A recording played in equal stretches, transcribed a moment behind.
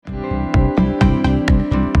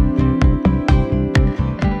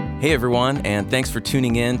Hey everyone, and thanks for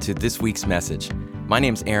tuning in to this week's message. My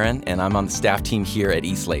name's Aaron, and I'm on the staff team here at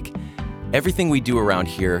Eastlake. Everything we do around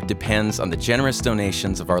here depends on the generous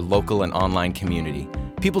donations of our local and online community.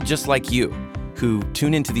 People just like you, who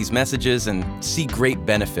tune into these messages and see great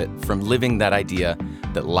benefit from living that idea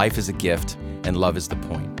that life is a gift and love is the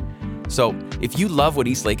point. So, if you love what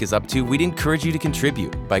Eastlake is up to, we'd encourage you to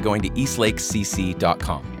contribute by going to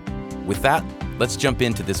eastlakecc.com. With that, let's jump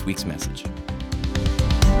into this week's message.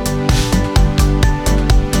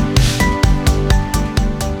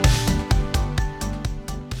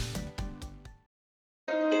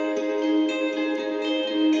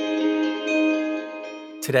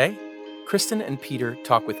 Today, Kristen and Peter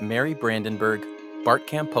talk with Mary Brandenburg, Bart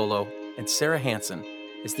Campolo, and Sarah Hansen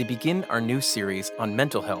as they begin our new series on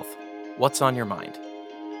mental health, What's on Your Mind?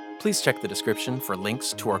 Please check the description for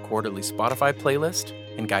links to our quarterly Spotify playlist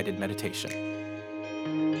and guided meditation.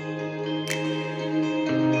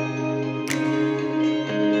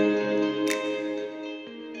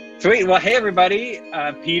 Sweet. Well, hey, everybody.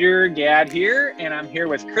 Peter Gadd here, and I'm here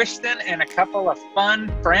with Kristen and a couple of fun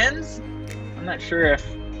friends. I'm not sure if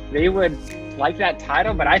they would like that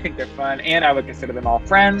title, but I think they're fun, and I would consider them all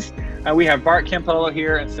friends. We have Bart Campolo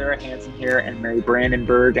here, and Sarah Hansen here, and Mary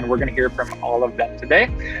Brandenburg, and we're going to hear from all of them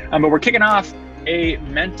today. But we're kicking off a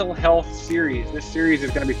mental health series. This series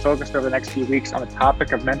is going to be focused over the next few weeks on the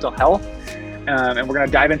topic of mental health, and we're going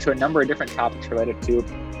to dive into a number of different topics related to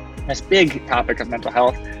this big topic of mental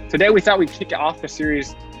health. Today, we thought we'd kick off the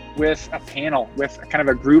series with a panel, with kind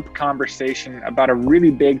of a group conversation about a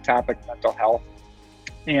really big topic, mental health,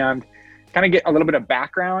 and kind of get a little bit of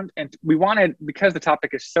background. And we wanted, because the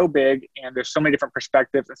topic is so big and there's so many different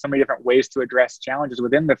perspectives and so many different ways to address challenges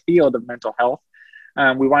within the field of mental health,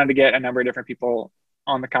 we wanted to get a number of different people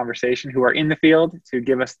on the conversation who are in the field to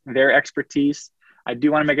give us their expertise. I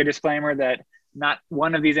do want to make a disclaimer that not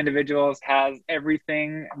one of these individuals has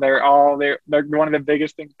everything. They're one of the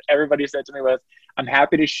biggest things everybody said to me was, I'm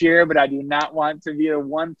happy to share, but I do not want to be the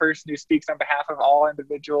one person who speaks on behalf of all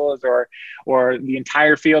individuals or the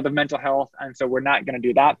entire field of mental health. And so we're not going to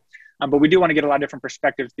do that. But we do want to get a lot of different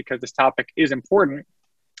perspectives because this topic is important.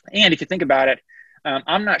 And if you think about it,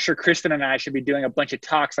 I'm not sure Kristen and I should be doing a bunch of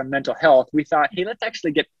talks on mental health. We thought, hey, let's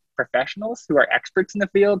actually get professionals who are experts in the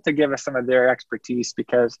field to give us some of their expertise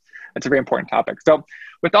because it's a very important topic. So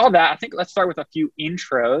with all that, I think let's start with a few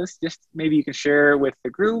intros. Just maybe you can share with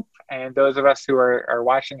the group and those of us who are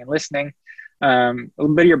watching and listening a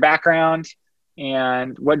little bit of your background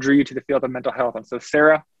and what drew you to the field of mental health. And so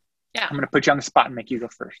Sarah, I'm going to put you on the spot and make you go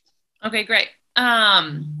first. Okay, great.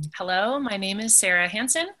 Hello, my name is Sarah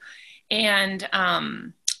Hansen, and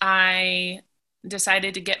I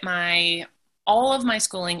decided to get all of my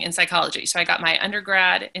schooling in psychology. So I got my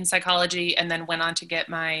undergrad in psychology and then went on to get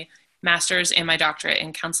my master's and my doctorate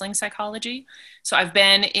in counseling psychology. So I've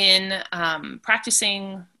been in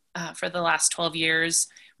practicing for the last 12 years,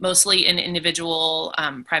 mostly in individual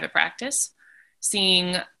private practice,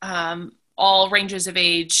 seeing all ranges of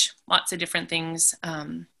age, lots of different things.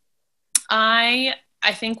 I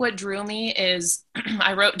think what drew me is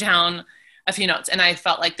I wrote down a few notes and I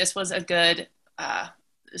felt like this was a good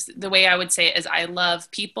the way I would say it is I love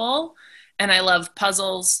people and I love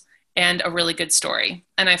puzzles and a really good story.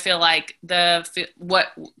 And I feel like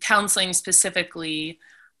what counseling specifically,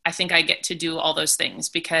 I think I get to do all those things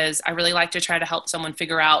because I really like to try to help someone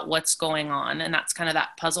figure out what's going on. And that's kind of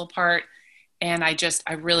that puzzle part. And I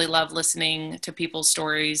really love listening to people's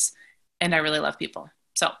stories and I really love people.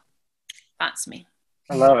 So that's me.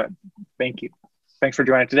 I love it. Thank you. Thanks for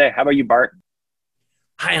joining today. How about you, Bart?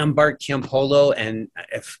 Hi, I'm Bart Campolo, and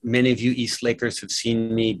if many of you East Lakers have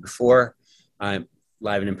seen me before, live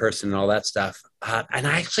and in person and all that stuff, and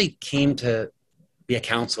I actually came to be a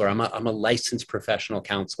counselor. I'm a licensed professional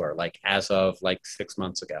counselor, as of 6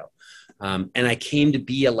 months ago, and I came to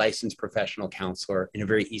be a licensed professional counselor in a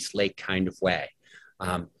very East Lake kind of way.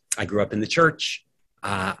 I grew up in the church.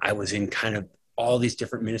 I was in kind of all these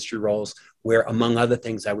different ministry roles where, among other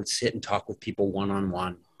things, I would sit and talk with people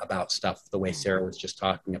one-on-one about stuff the way Sarah was just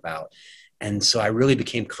talking about. And so I really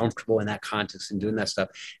became comfortable in that context and doing that stuff.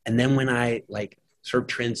 And then when I sort of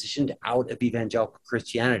transitioned out of evangelical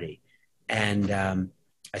Christianity and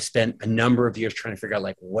I spent a number of years trying to figure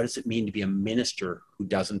out what does it mean to be a minister who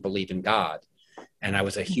doesn't believe in God? And I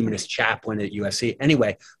was a humanist chaplain at USC.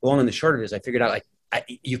 Anyway, the long and the short of it is I figured out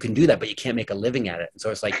you can do that, but you can't make a living at it. And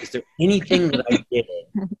so it's is there anything that I did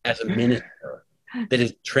as a minister that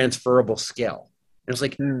is transferable skill? And it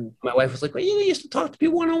was my wife was well, you used to talk to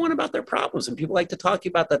people one-on-one about their problems and people like to talk to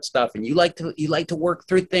you about that stuff. And you like to work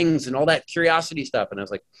through things and all that curiosity stuff. And I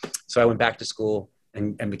was so I went back to school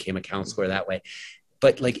and became a counselor that way.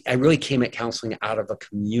 but like I really came at counseling out of a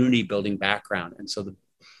community building background. And so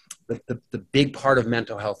the big part of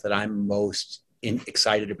mental health that I'm most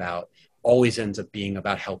excited about always ends up being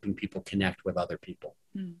about helping people connect with other people.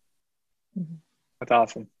 That's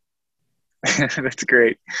awesome. That's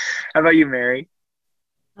great. How about you, Mary?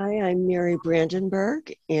 Hi, I'm Mary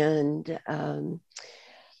Brandenburg, and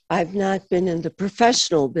I've not been in the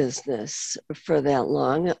professional business for that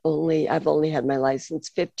long. I've only had my license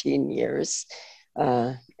 15 years,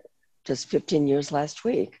 just 15 years last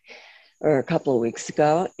week, or a couple of weeks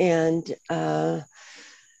ago. And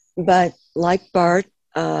but like Bart,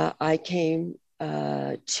 I came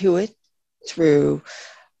to it through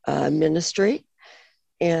ministry,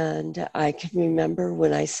 and I can remember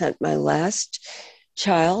when I sent my last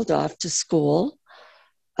child off to school,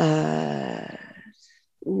 my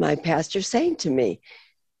pastor saying to me,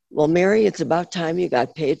 well, Mary, it's about time you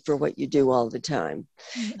got paid for what you do all the time.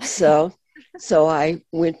 So I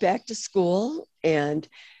went back to school, and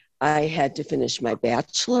I had to finish my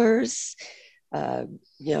bachelor's.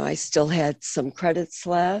 I still had some credits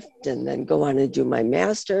left, and then go on and do my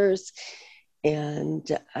master's. And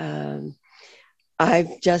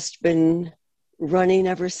I've just been running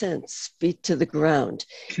ever since, feet to the ground.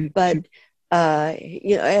 But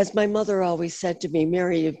as my mother always said to me,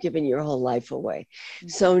 Mary, you've given your whole life away.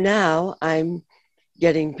 So now I'm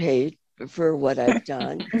getting paid for what I've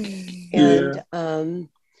done. And,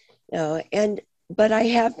 but I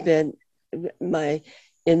have been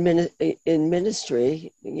in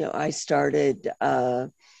ministry, I started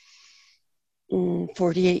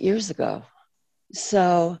 48 years ago.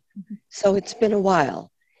 So it's been a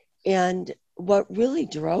while. And what really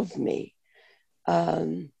drove me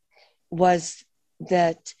was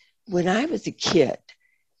that when I was a kid,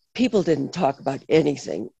 people didn't talk about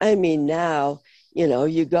anything. I mean, now,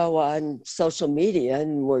 you go on social media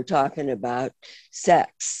and we're talking about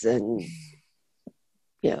sex and,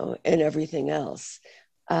 and everything else.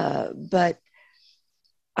 But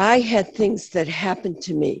I had things that happened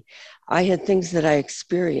to me. I had things that I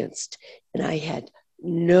experienced, and I had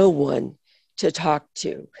no one to talk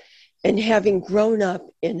to. And having grown up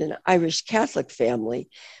in an Irish Catholic family,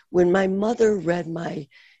 when my mother read my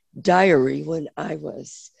diary when I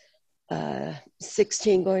was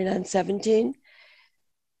 16 going on 17,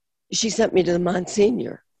 she sent me to the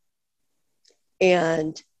Monsignor.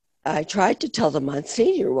 And I tried to tell the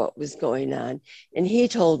Monsignor what was going on. And he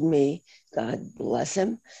told me, God bless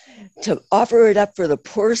him, to offer it up for the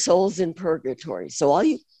poor souls in purgatory. So all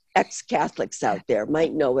you ex-Catholics out there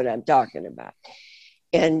might know what I'm talking about.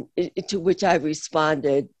 And to which I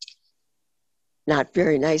responded not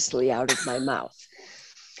very nicely out of my mouth.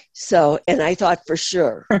 So, and I thought for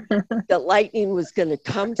sure the lightning was going to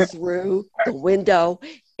come through the window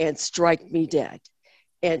and strike me dead.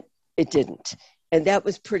 And it didn't. And that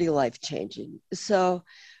was pretty life-changing. So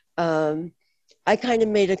I kind of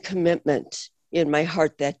made a commitment in my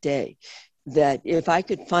heart that day that if I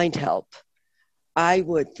could find help, I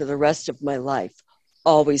would, for the rest of my life,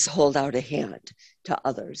 always hold out a hand to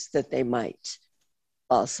others that they might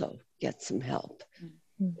also get some help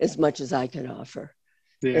as much as I can offer.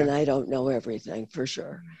 Yeah. And I don't know everything for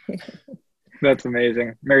sure. That's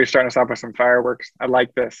amazing. Mary's starting us off with some fireworks. I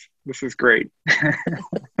like this. This is great.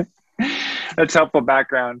 That's helpful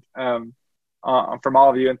background from all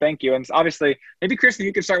of you. And thank you. And obviously, maybe Kristen,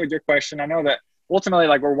 you could start with your question. I know that ultimately,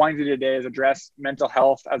 like we're wanting to do today is address mental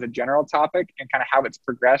health as a general topic and kind of how it's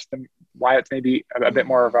progressed and why it's maybe a bit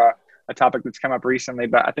more of a topic that's come up recently.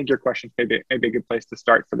 But I think your question may be a good place to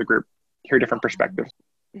start for the group, hear different perspectives.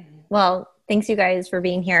 Well, thanks you guys for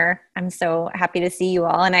being here. I'm so happy to see you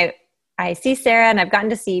all. And I see Sarah, and I've gotten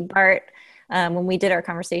to see Bart when we did our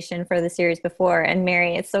conversation for the series before. And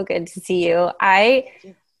Mary, it's so good to see you. I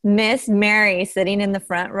miss Mary sitting in the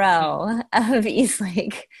front row of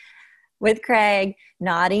Eastlake with Craig,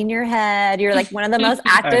 nodding your head. You're like one of the most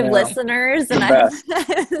active listeners. And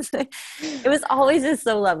it was always just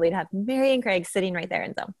so lovely to have Mary and Craig sitting right there.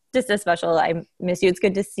 And so just a special, I miss you. It's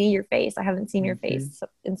good to see your face. I haven't seen your face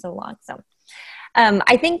in so long. So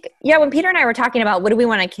I think, when Peter and I were talking about what do we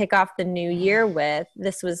want to kick off the new year with,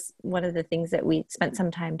 this was one of the things that we spent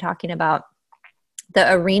some time talking about,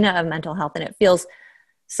 the arena of mental health. And it feels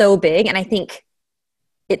so big. And I think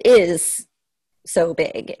it is so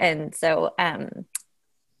big. And so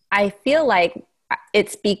I feel like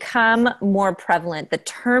it's become more prevalent. The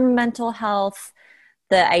term mental health,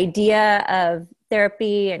 the idea of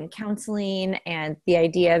therapy and counseling, and the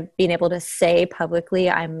idea of being able to say publicly,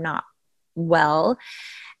 I'm not well.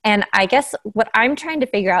 And I guess what I'm trying to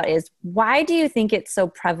figure out is, why do you think it's so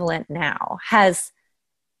prevalent now? Is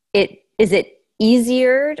it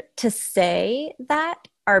easier to say that?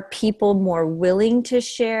 Are people more willing to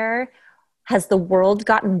share? Has the world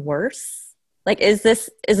gotten worse? Like, is this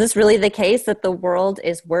really the case, that the world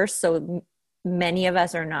is worse, so many of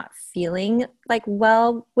us are not feeling like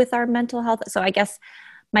well with our mental health? So I guess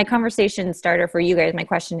my conversation starter for you guys, my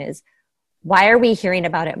question is, why are we hearing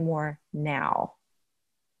about it more now?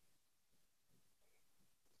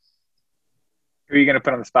 Who are you going to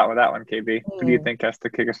put on the spot with that one, KB? Who do you think has to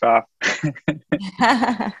kick us off?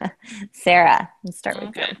 Sarah, let's start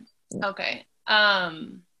with you. Okay.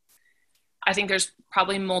 I think there's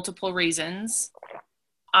probably multiple reasons.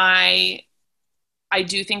 I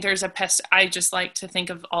do think there's I just like to think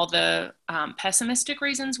of all the pessimistic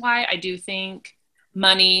reasons why. I do think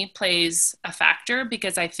money plays a factor,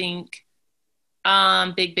 because I think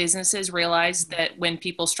big businesses realize that when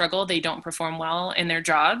people struggle, they don't perform well in their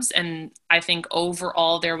jobs. And I think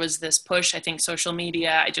overall there was this push. I think social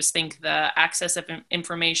media, I just think the access of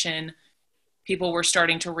information, people were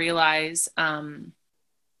starting to realize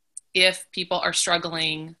if people are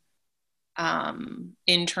struggling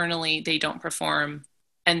internally, they don't perform,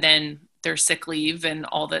 and then their sick leave and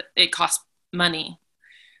all that, it costs money.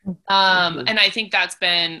 And I think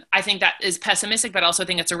that is pessimistic, but I also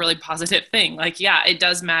think it's a really positive thing. Like, yeah, it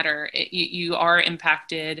does matter. You are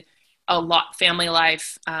impacted a lot, family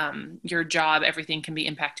life, your job, everything can be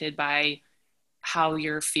impacted by how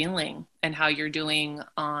you're feeling and how you're doing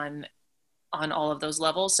on all of those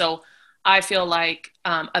levels. So I feel like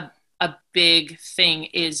a big thing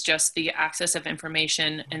is just the access of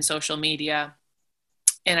information and social media.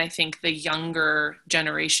 And I think the younger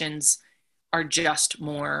generations are just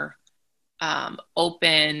more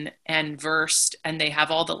open and versed, and they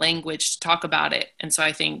have all the language to talk about it. And so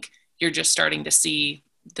I think you're just starting to see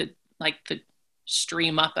the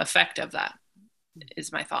stream up effect of that,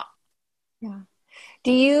 is my thought. Yeah.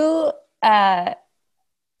 Do you,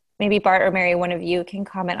 maybe Bart or Mary, one of you can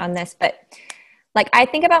comment on this, but like, I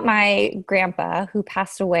think about my grandpa who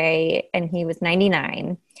passed away, and he was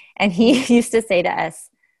 99, and he used to say to us,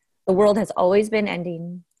 the world has always been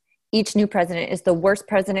ending. Each new president is the worst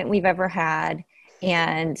president we've ever had,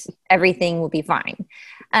 and everything will be fine.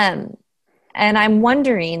 And I'm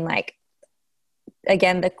wondering, like,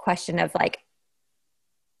 again, the question of like,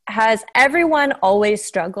 has everyone always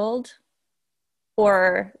struggled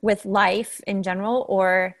or with life in general,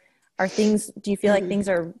 or do you feel like things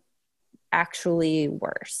are actually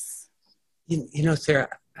worse? You know, Sarah,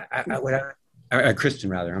 Kristen,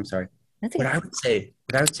 rather, I'm sorry. That's okay. What I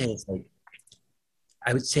would say is, like,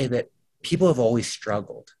 I would say that people have always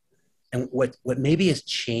struggled. And what maybe has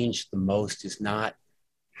changed the most is not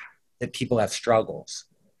that people have struggles,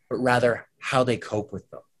 but rather how they cope with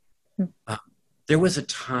them. There was a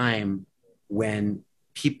time when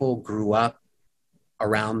people grew up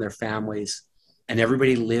around their families, and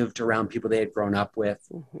everybody lived around people they had grown up with.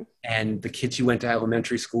 Mm-hmm. And the kids you went to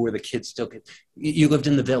elementary school were the kids still, you lived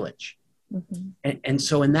in the village. Mm-hmm. And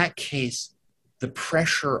so in that case, the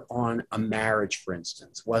pressure on a marriage, for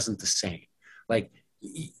instance, wasn't the same. Like,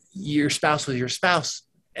 your spouse was your spouse,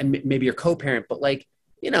 and maybe your co-parent, but like,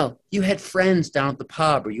 you know, you had friends down at the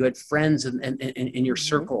pub, or you had friends in your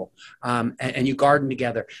circle, and you gardened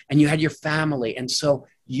together, and you had your family. And so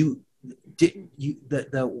the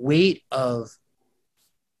weight of,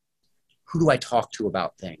 who do I talk to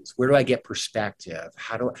about things? Where do I get perspective?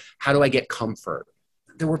 How do I get comfort?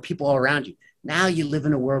 There were people all around you. Now you live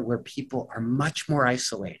in a world where people are much more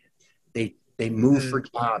isolated. They move for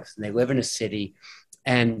jobs, and they live in a city,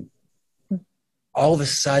 and all of a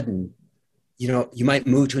sudden, you know, you might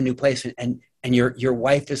move to a new place, and your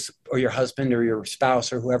wife is, or your husband or your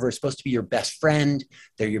spouse or whoever is supposed to be your best friend.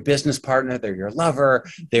 They're your business partner. They're your lover.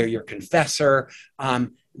 They're your confessor.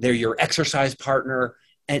 They're your exercise partner.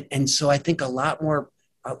 And so I think a lot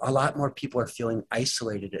more people are feeling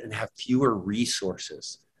isolated and have fewer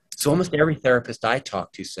resources. So almost every therapist I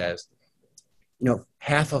talk to says, you know,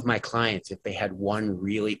 half of my clients, if they had one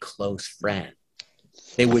really close friend,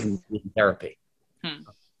 they wouldn't need therapy.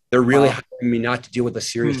 They're really hiring me not to deal with a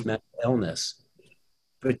serious mental illness,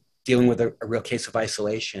 but dealing with a real case of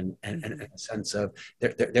isolation and a sense of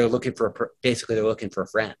they're looking for they're looking for a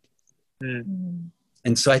friend.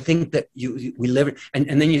 And so I think that we live,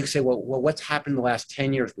 and then you say, well, what's happened in the last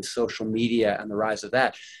 10 years with social media and the rise of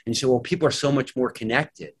that? And you say, well, people are so much more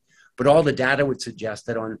connected, but all the data would suggest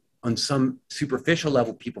that on some superficial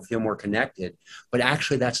level, people feel more connected, but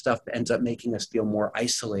actually that stuff ends up making us feel more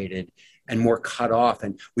isolated and more cut off.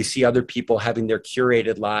 And we see other people having their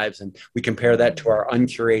curated lives, and we compare that to our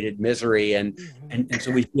uncurated misery. And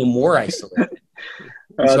so we feel more isolated.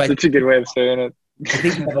 That's such a good way of saying it. I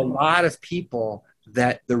think we have a lot of people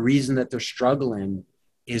that the reason that they're struggling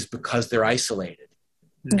is because they're isolated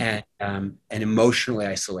and emotionally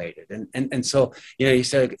isolated. And so, you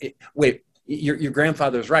said, wait, your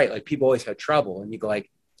grandfather's right. Like, people always had trouble, and you go like,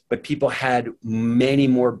 but people had many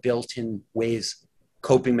more built-in ways,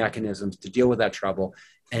 coping mechanisms to deal with that trouble.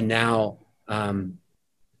 And now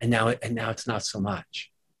it's not so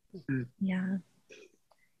much. Yeah.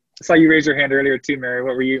 I saw you raise your hand earlier too, Mary.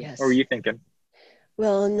 What were you thinking?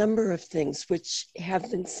 Well, a number of things which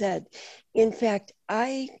have been said. In fact,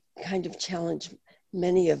 I kind of challenge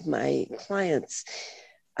many of my clients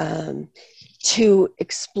to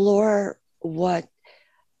explore what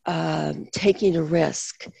taking a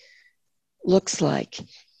risk looks like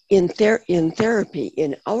in therapy,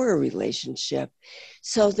 in our relationship,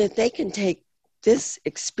 so that they can take this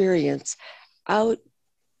experience out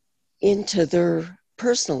into their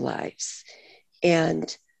personal lives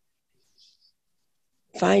and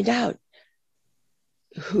find out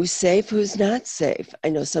who's safe, who's not safe. I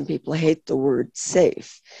know some people hate the word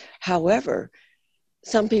safe. However,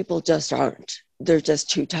 some people just aren't. They're just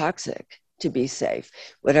too toxic to be safe.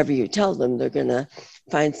 Whatever you tell them, they're going to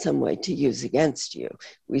find some way to use against you.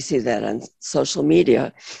 We see that on social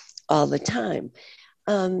media all the time.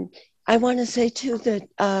 I want to say too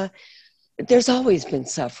that there's always been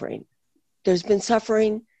suffering. There's been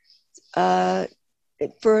suffering for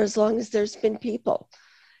as long as there's been people.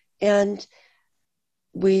 And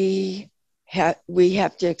we have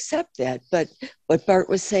to accept that. But what Bart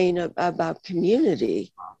was saying about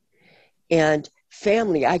community and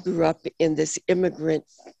family, I grew up in this immigrant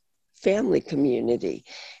family community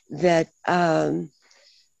that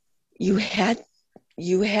you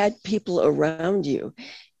had people around you,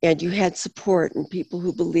 and you had support and people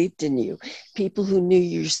who believed in you, people who knew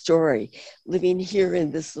your story. Living here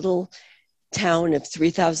in this little town of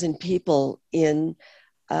 3,000 people in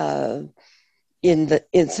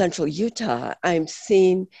central Utah, I'm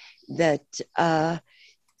seeing that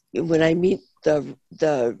when I meet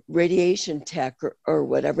the radiation tech or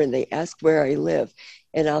whatever, and they ask where I live,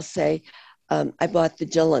 and I'll say, I bought the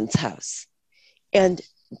Dillon's house. And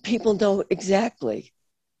people know exactly,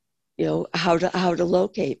 how to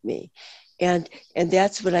locate me. And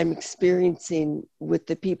that's what I'm experiencing with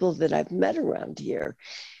the people that I've met around here.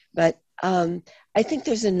 But I think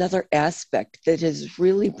there's another aspect that has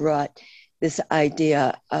really brought this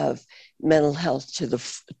idea of mental health to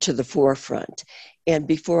the forefront. And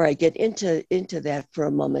before I get into that for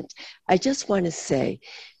a moment, I just want to say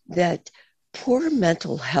that poor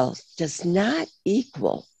mental health does not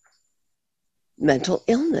equal mental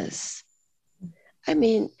illness. I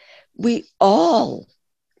mean, we all,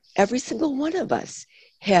 every single one of us,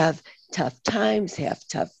 have tough times, have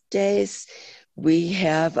tough days. We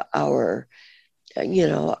have our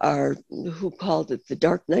who called it the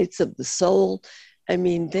dark nights of the soul. I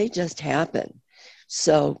mean, they just happen.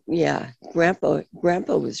 So yeah, Grandpa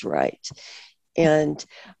was right. And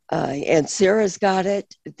Sarah's got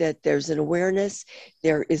it, that there's an awareness.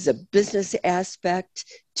 There is a business aspect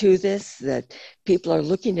to this, that people are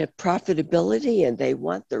looking at profitability and they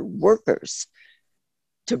want their workers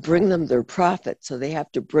to bring them their profit. So they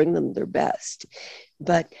have to bring them their best.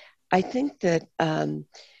 But I think that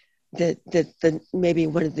that maybe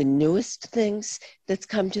one of the newest things that's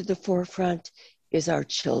come to the forefront is our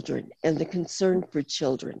children and the concern for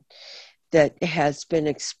children that has been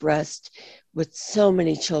expressed with so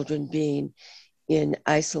many children being in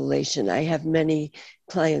isolation. I have many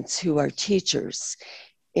clients who are teachers,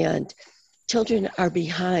 and children are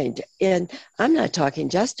behind. And I'm not talking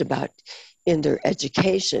just about in their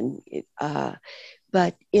education,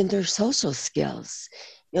 but in their social skills.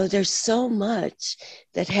 There's so much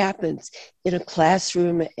that happens in a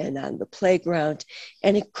classroom and on the playground,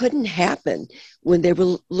 and it couldn't happen when they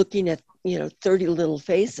were looking at, 30 little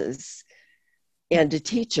faces and a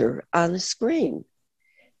teacher on the screen.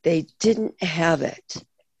 They didn't have it.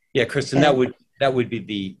 Yeah, Kristen, that would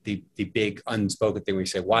be the big unspoken thing where you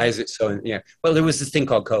say, why is it so? Yeah. Well, there was this thing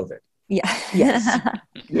called COVID. Yeah. Yes.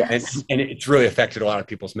 Yes. And it's really affected a lot of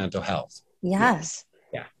people's mental health. Yes.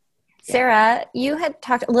 Yeah. Sarah, you had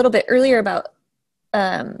talked a little bit earlier about,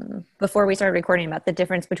 before we started recording, about the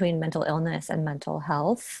difference between mental illness and mental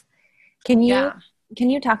health. Can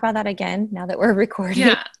you talk about that again now that we're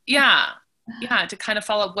recording? Yeah, to kind of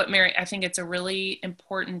follow up what Mary, I think it's a really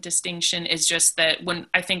important distinction, is just that when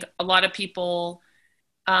I think a lot of people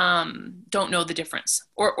don't know the difference,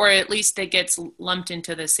 or at least it gets lumped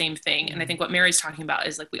into the same thing. And I think what Mary's talking about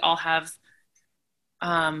is, like, we all have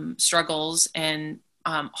struggles, and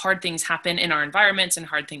hard things happen in our environments, and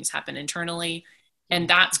hard things happen internally. And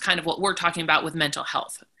that's kind of what we're talking about with mental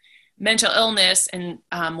health. mental illness and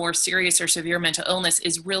more serious or severe mental illness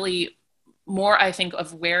is really more, I think,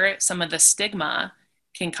 of where some of the stigma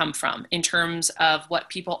can come from in terms of what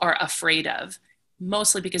people are afraid of,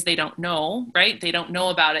 mostly because they don't know, right? They don't know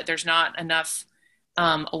about it. There's not enough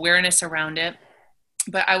awareness around it.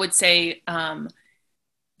 But I would say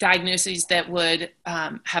diagnoses that would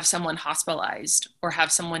have someone hospitalized or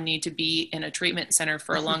have someone need to be in a treatment center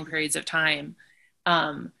for long periods of time,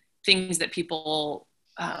 things that people,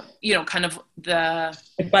 kind of the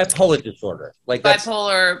bipolar disorder, like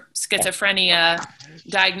bipolar, schizophrenia,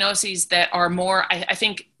 diagnoses that are more, I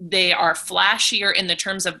think they are flashier in the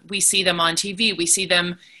terms of we see them on TV, we see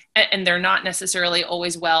them, and they're not necessarily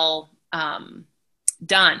always well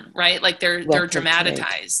done, right? Like they're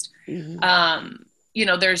dramatized.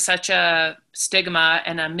 Mm-hmm. There's such a stigma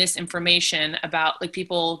and a misinformation about, like,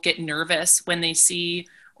 people get nervous when they see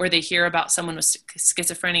or they hear about someone with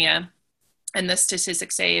schizophrenia, and the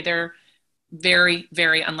statistics say they're very,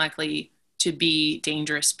 very unlikely to be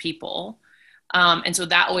dangerous people. And so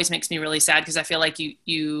that always makes me really sad, because I feel like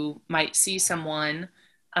you might see someone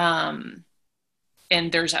and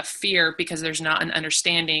there's a fear because there's not an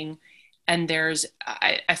understanding. And there's,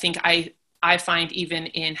 I think I find even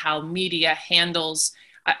in how media handles,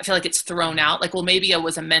 I feel like it's thrown out. Like, well, maybe it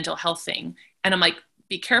was a mental health thing. And I'm like,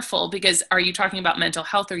 be careful, because are you talking about mental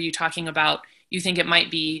health? Or are you talking about, you think it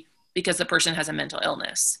might be because the person has a mental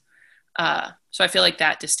illness? So I feel like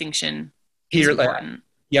that distinction is important.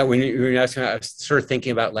 When you're asking, I was sort of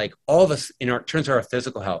thinking about, like, all of us in terms of our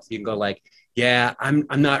physical health, you can go like, yeah, I'm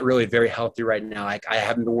not really very healthy right now. Like, I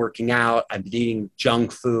haven't been working out. I've been eating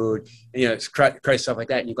junk food, it's crazy stuff like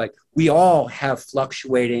that. And you're like, we all have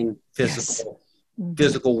fluctuating physical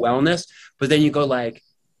wellness. But then you go like,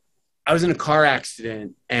 I was in a car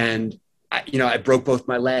accident and I broke both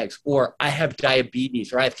my legs, or I have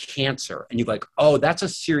diabetes, or I have cancer. And you're like, oh, that's a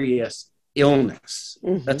serious illness.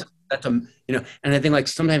 Mm-hmm. That's and I think, like,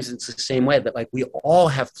 sometimes it's the same way, that, like, we all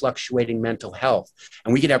have fluctuating mental health,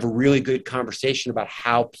 and we could have a really good conversation about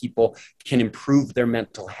how people can improve their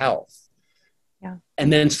mental health. Yeah.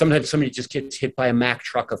 And then sometimes somebody just gets hit by a Mack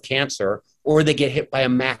truck of cancer, or they get hit by a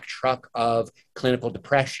Mack truck of clinical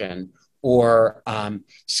depression, or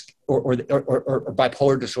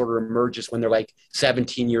bipolar disorder emerges when they're like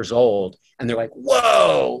 17 years old, and they're like,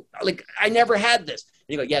 whoa, like, I never had this.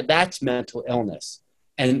 And you go, yeah, that's mental illness.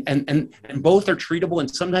 And both are treatable,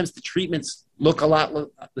 and sometimes the treatments look a lot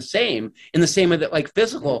the same, in the same way that, like,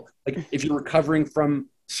 physical, like, if you're recovering from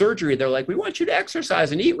surgery, they're like, we want you to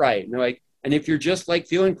exercise and eat right. And they're like, and if you're just, like,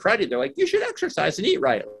 feeling cruddy, they're like, you should exercise and eat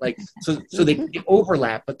right. Like, so they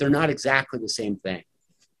overlap, but they're not exactly the same thing.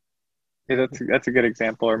 Yeah, that's a good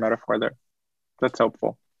example or metaphor there. That's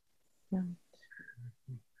helpful. Yeah.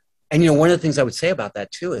 And, one of the things I would say about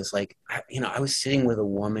that too is, like, I was sitting with a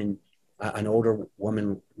woman, an older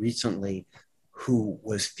woman recently, who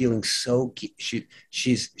was feeling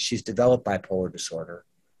she's developed bipolar disorder,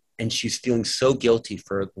 and she's feeling so guilty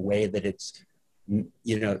for the way that it's,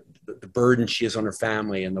 the burden she is on her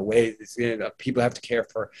family, and the way people have to care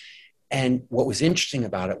for her. And what was interesting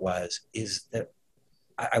about it is that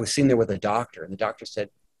I was sitting there with a doctor, and the doctor said,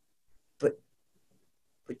 but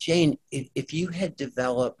Jane, if you had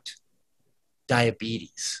developed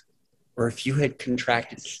diabetes, or if you had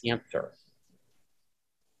contracted cancer,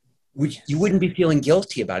 you wouldn't be feeling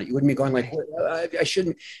guilty about it. You wouldn't be going like, I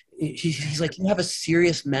shouldn't. He's like, you have a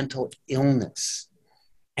serious mental illness,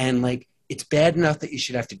 and, like, it's bad enough that you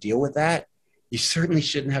should have to deal with that. You certainly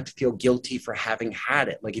shouldn't have to feel guilty for having had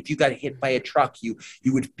it. Like, if you got hit by a truck, you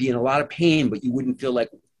would be in a lot of pain, but you wouldn't feel like,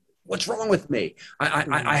 what's wrong with me?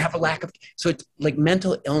 I have a lack of. So it's like,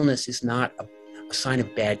 mental illness is not a sign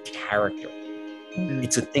of bad character.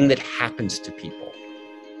 It's a thing that happens to people,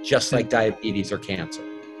 just like diabetes or cancer.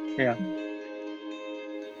 Yeah.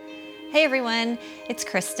 Hey everyone, it's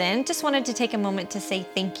Kristen. Just wanted to take a moment to say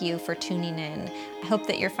thank you for tuning in. I hope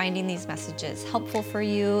that you're finding these messages helpful for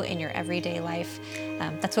you in your everyday life.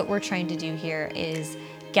 That's what we're trying to do here, is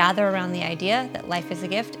gather around the idea that life is a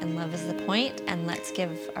gift and love is the point, and let's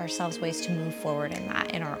give ourselves ways to move forward in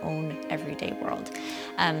that in our own everyday world.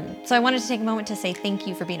 So I wanted to take a moment to say thank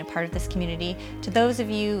you for being a part of this community. To those of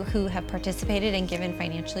you who have participated and given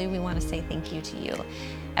financially, we want to say thank you to you.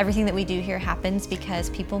 everything that we do here happens because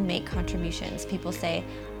people make contributions. People say,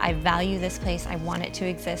 I value this place, I want it to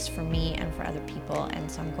exist for me and for other people, and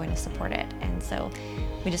so I'm going to support it. And so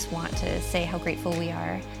we just want to say how grateful we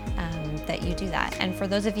are that you do that. And for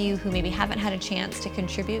those of you who maybe haven't had a chance to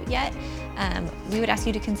contribute yet, we would ask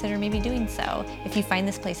you to consider maybe doing so. If you find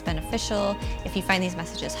this place beneficial, if you find these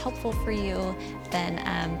messages helpful for you, then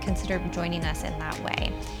consider joining us in that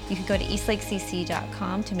way. You can go to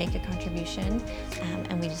eastlakecc.com to make a contribution,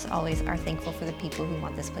 and we just always are thankful for the people who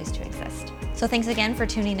want this place to exist. So thanks again for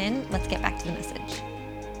tuning in. Let's get back to the message.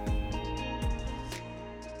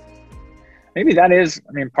 Maybe that is,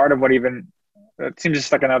 part of what it seems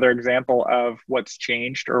just like another example of what's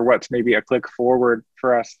changed, or what's maybe a click forward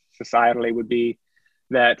for us societally, would be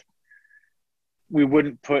that we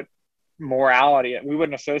wouldn't put morality, we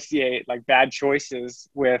wouldn't associate like bad choices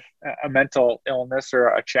with a mental illness or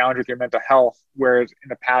a challenge with your mental health. Whereas in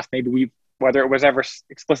the past, maybe whether it was ever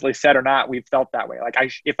explicitly said or not, we've felt that way. Like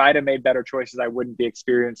if I'd have made better choices, I wouldn't be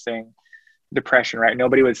experiencing depression, right?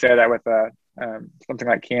 Nobody would say that with something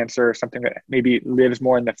like cancer, or something that maybe lives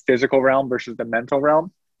more in the physical realm versus the mental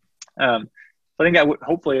realm. So I think that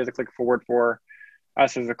hopefully is a click forward for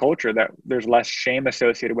us as a culture, that there's less shame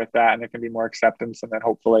associated with that, and there can be more acceptance, and then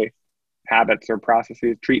hopefully habits or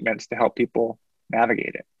processes, treatments to help people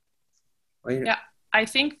navigate it. Yeah, I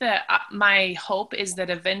think that my hope is that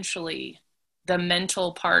eventually the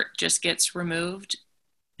mental part just gets removed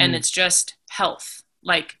and it's just health.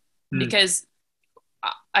 Because,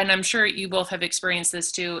 and I'm sure you both have experienced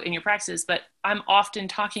this too in your practices, but I'm often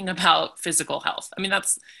talking about physical health.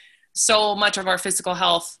 That's so much of our physical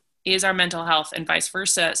health is our mental health, and vice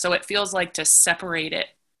versa. So it feels like to separate it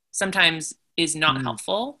sometimes is not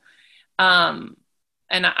helpful. And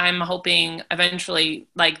I'm hoping eventually,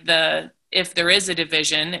 if there is a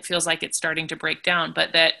division, it feels like it's starting to break down,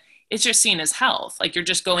 but that it's just seen as health. Like you're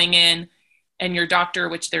just going in, and your doctor,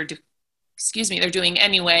 which they're doing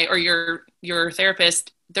anyway, or your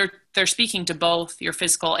therapist, they're speaking to both your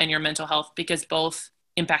physical and your mental health, because both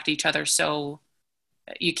impact each other. So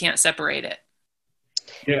you can't separate it.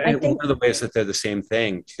 Yeah, and one of the ways that they're the same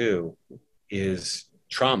thing too is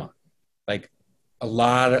trauma. A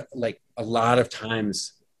lot of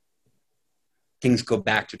times things go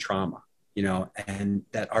back to trauma, and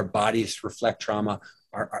that our bodies reflect trauma,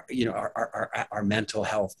 our mental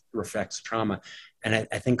health reflects trauma. And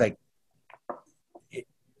I think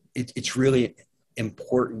it's really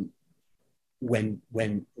important when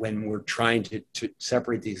we're trying to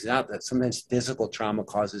separate these out, that sometimes physical trauma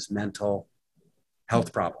causes mental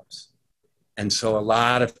health problems. And so a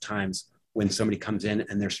lot of times when somebody comes in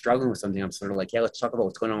and they're struggling with something, I'm sort of like, yeah, let's talk about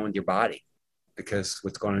what's going on with your body, because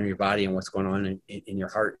what's going on in your body and what's going on in your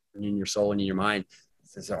heart and in your soul and in your mind,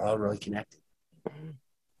 they're all really connected.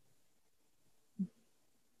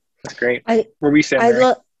 That's great. I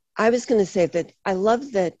was going to say that I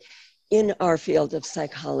love that in our field of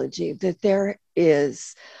psychology that there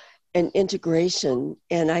is an integration,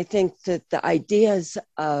 and I think that the ideas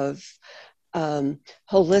of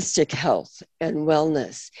holistic health and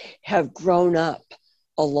wellness have grown up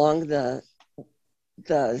alongside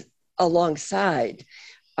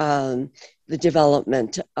the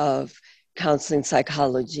development of counseling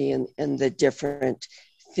psychology and the different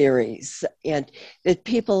theories, and that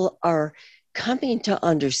people are coming to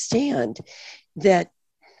understand that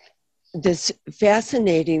this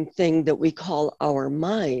fascinating thing that we call our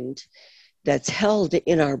mind, that's held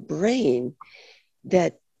in our brain,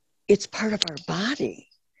 that it's part of our body.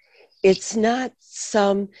 It's not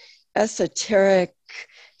some esoteric,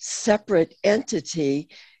 separate entity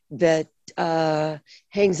that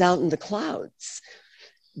hangs out in the clouds,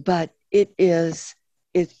 but it is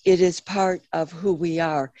part of who we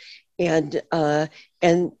are. And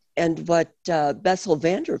what Bessel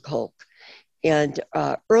van der Kolk and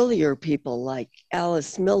earlier people like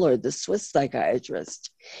Alice Miller, the Swiss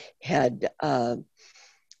psychiatrist, had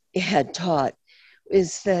taught,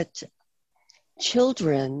 is that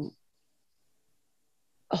children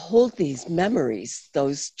hold these memories,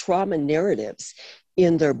 those trauma narratives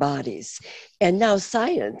in their bodies. And now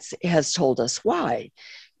science has told us why.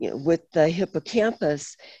 With the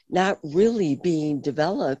hippocampus not really being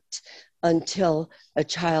developed until a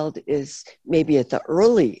child is maybe at the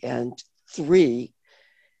early end, 3,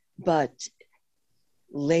 but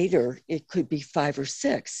later it could be 5 or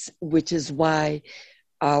 6, which is why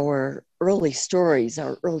our early stories,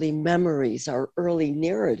 our early memories, our early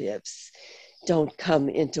narratives don't come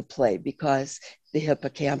into play, because the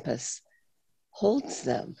hippocampus holds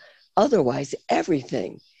them. Otherwise,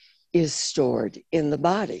 everything is stored in the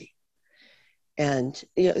body. And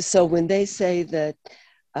so when they say that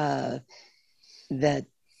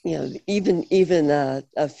even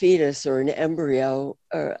a fetus or an embryo,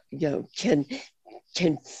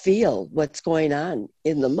 can feel what's going on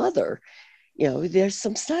in the mother. There's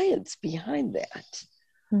some science behind that.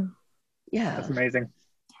 Yeah, that's amazing.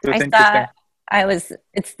 That's interesting.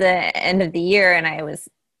 It's the end of the year, and I was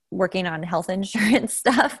working on health insurance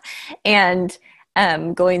stuff and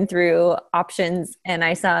going through options, and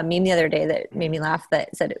I saw a meme the other day that made me laugh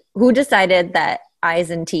that said, who decided that eyes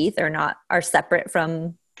and teeth are separate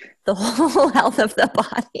from the whole health of the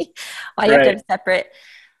body? Why you have to have separate,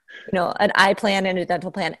 an eye plan and a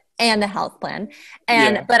dental plan and a health plan.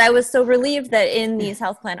 But I was so relieved that in these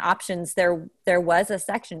health plan options, there was a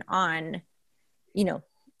section on,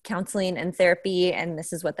 counseling and therapy, and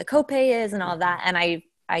this is what the copay is and all that. And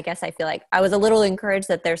I guess I feel like I was a little encouraged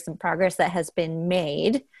that there's some progress that has been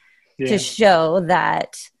made to show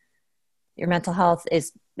that your mental health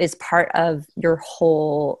is part of your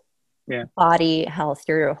whole body health,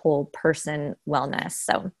 your whole person wellness.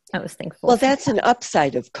 So I was thankful. Well, that's an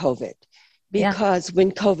upside of COVID, because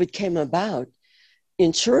when COVID came about,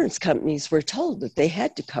 insurance companies were told that they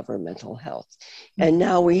had to cover mental health. And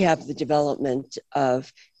now we have the development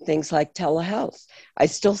of things like telehealth. I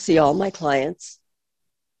still see all my clients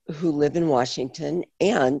who live in Washington,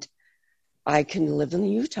 and I can live in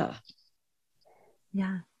Utah.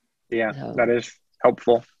 Yeah, that is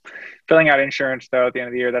helpful. Filling out insurance, though, at the end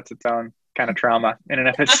of the year, that's its own kind of trauma in and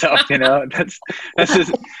of itself. That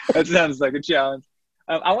sounds like a challenge.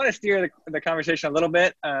 I want to steer the conversation a little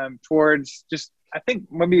bit towards just, I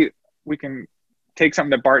think maybe we can take something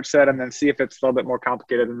that Bart said and then see if it's a little bit more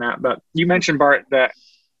complicated than that. But you mentioned, Bart, that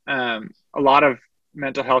a lot of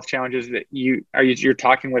mental health challenges that you're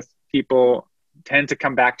talking with people tend to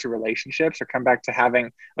come back to relationships or come back to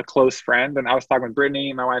having a close friend. And I was talking with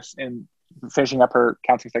Brittany, my wife's finishing up her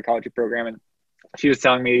counseling psychology program, and she was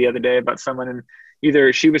telling me the other day about someone, and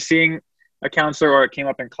either she was seeing a counselor or it came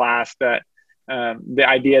up in class that the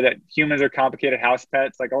idea that humans are complicated house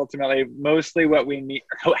pets, like ultimately mostly what we need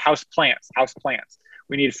are house plants.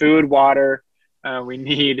 We need food, water, we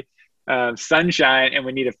need sunshine, and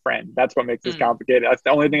we need a friend. That's what makes us complicated. That's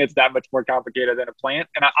the only thing that's that much more complicated than a plant.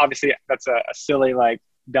 And obviously that's a silly, like,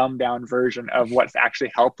 dumbed down version of what's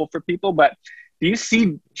actually helpful for people. But do you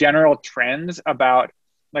see general trends about,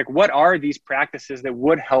 like, what are these practices that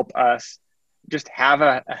would help us just have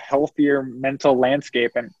a healthier mental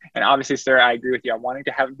landscape? And obviously, Sarah, I agree with you. I wanting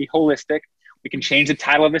to have it be holistic. We can change the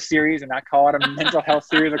title of a series and not call it a mental health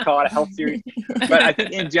series or call it a health series. But I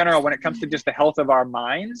think in general, when it comes to just the health of our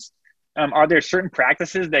minds, are there certain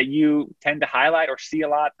practices that you tend to highlight or see a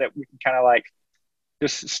lot that we can kind of like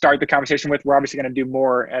just start the conversation with? We're obviously going to do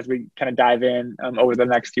more as we kind of dive in over the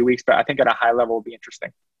next few weeks, but I think at a high level will be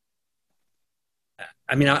interesting.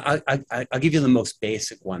 I mean, I'll give you the most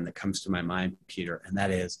basic one that comes to my mind, Peter, and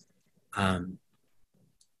that is,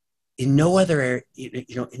 in no other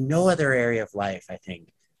area of life, I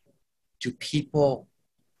think, do people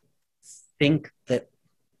think that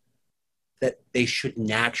they should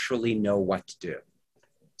naturally know what to do.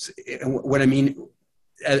 So, what I mean,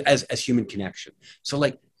 as human connection. So,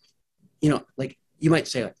 like you might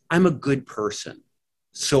say, like, I'm a good person,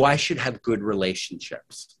 so I should have good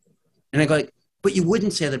relationships. And I go, like, but you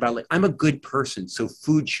wouldn't say that about, like, I'm a good person, so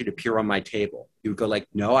food should appear on my table. You would go, like,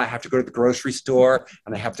 no, I have to go to the grocery store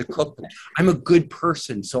and I have to cook. I'm a good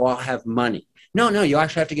person, so I'll have money. No, you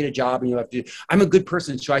actually have to get a job, and you have to. I'm a good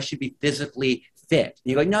person, so I should be physically fit.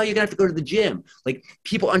 And you're like, no, you're gonna have to go to the gym. Like,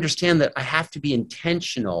 people understand that I have to be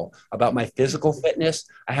intentional about my physical fitness.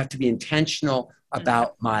 I have to be intentional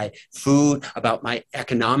about my food, about my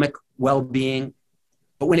economic well-being.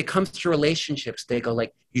 But when it comes to relationships, they go,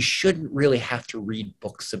 like, you shouldn't really have to read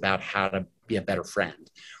books about how to be a better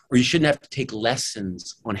friend, or you shouldn't have to take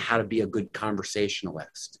lessons on how to be a good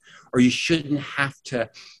conversationalist, or you shouldn't have to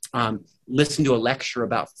listen to a lecture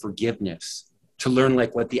about forgiveness to learn,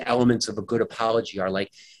 like, what the elements of a good apology are.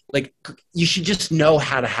 Like you should just know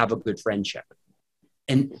how to have a good friendship.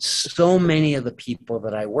 And so many of the people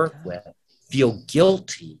that I work with feel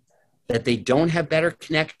guilty that they don't have better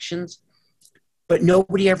connections, but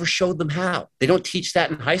nobody ever showed them how. They don't teach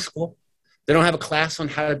that in high school. They don't have a class on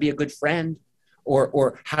how to be a good friend,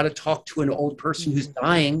 or how to talk to an old person who's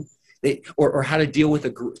dying, or how to deal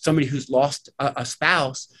with somebody who's lost a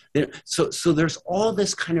spouse. So there's all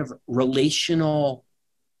this kind of relational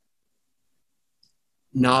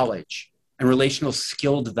knowledge and relational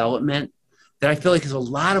skill development that I feel like is a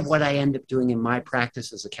lot of what I end up doing in my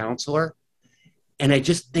practice as a counselor. And I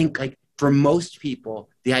just think, like, for most people,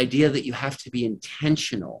 the idea that you have to be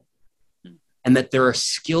intentional and that there are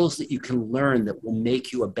skills that you can learn that will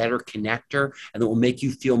make you a better connector and that will make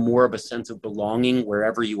you feel more of a sense of belonging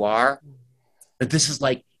wherever you are. But this is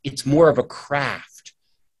like, it's more of a craft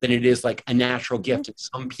than it is like a natural gift. And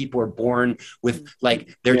some people are born with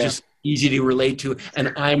like, they're just easy to relate to,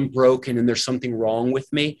 and I'm broken and there's something wrong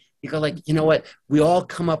with me. You go like, you know what? We all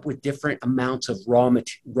come up with different amounts of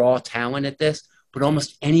raw talent at this, but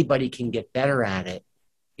almost anybody can get better at it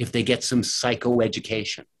if they get some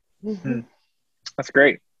psychoeducation. Mm-hmm. That's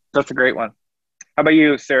great. That's a great one. How about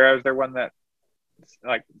you, Sarah? Is there one that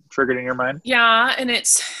like triggered in your mind? Yeah, and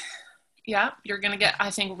you're going to get,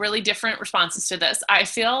 I think, really different responses to this. I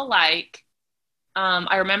feel like,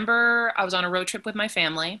 I remember I was on a road trip with my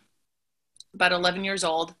family, about 11 years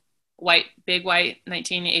old, big white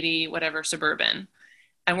 1980, whatever, Suburban.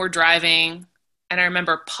 And we're driving, and I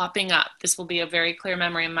remember popping up. This will be a very clear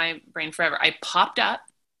memory in my brain forever. I popped up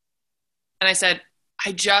and I said,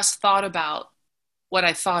 I just thought about what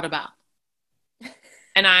I thought about.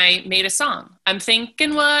 And I made a song. I'm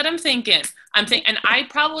thinking what I'm thinking. And I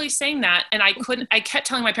probably sang that, and I kept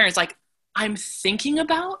telling my parents, like, I'm thinking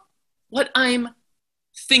about what I'm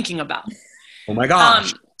thinking about. Oh my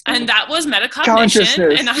gosh. And that was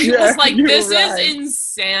metacognition. And I was like, this is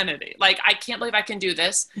insanity. Like, I can't believe I can do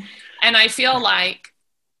this. And I feel like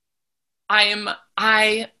I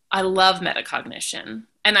love metacognition.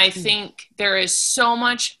 And I think there is so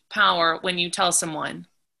much power when you tell someone,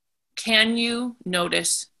 can you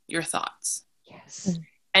notice your thoughts? Yes.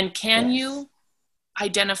 And can you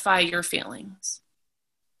identify your feelings?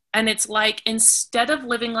 And it's like, instead of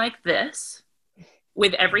living like this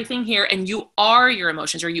with everything here, and you are your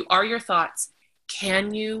emotions or you are your thoughts,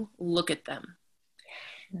 can you look at them?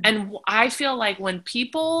 And I feel like when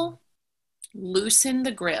people loosen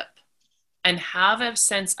the grip and have a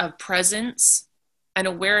sense of presence and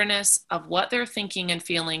awareness of what they're thinking and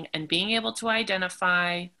feeling and being able to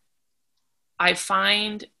identify, I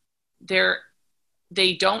find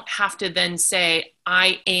they don't have to then say,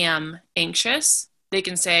 I am anxious. They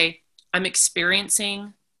can say, I'm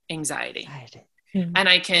experiencing anxiety. Mm-hmm. And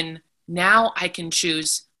I can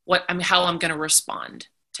choose how I'm going to respond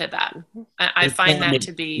to that. Mm-hmm. I find that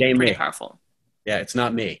to be pretty powerful. Yeah, it's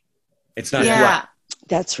not me. It's not who I,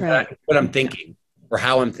 that's right. It's what I'm thinking or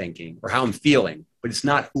how I'm thinking or how I'm feeling, but it's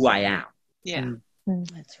not who I am. Yeah. Mm-hmm.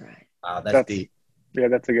 That's right. That's deep. Yeah,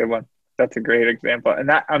 that's a good one. That's a great example. And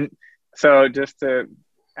that so just to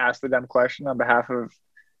ask the dumb question on behalf of,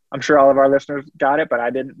 I'm sure all of our listeners got it, but I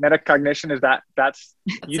didn't. Metacognition is that's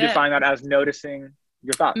you define that as noticing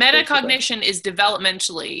your thoughts. Metacognition is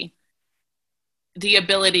developmentally the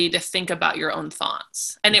ability to think about your own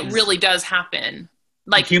thoughts. And it really does happen.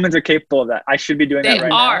 Like, humans are capable of that. I should be doing that right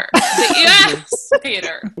now. Yes,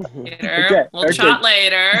 Peter. Okay, we'll chat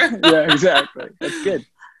later. Yeah, exactly. That's good.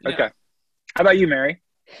 Okay. Yeah. How about you, Mary?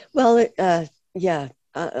 Well,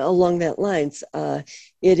 along that lines,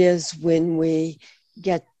 it is when we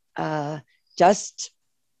get just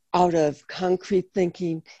out of concrete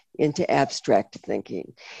thinking into abstract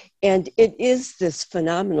thinking. And it is this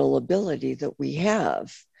phenomenal ability that we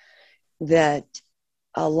have that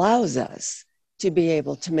allows us to be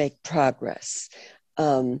able to make progress.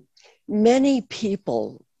 Many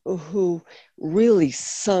people who really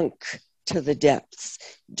sunk to the depths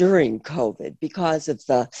during COVID because of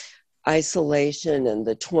the isolation and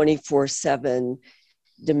the 24/7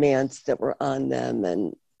 demands that were on them,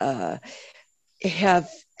 and have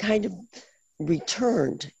kind of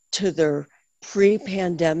returned to their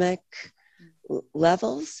pre-pandemic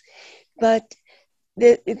levels. But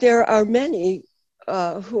there are many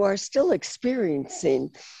who are still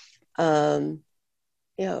experiencing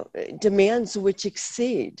demands which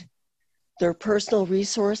exceed their personal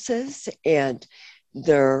resources and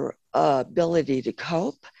their ability to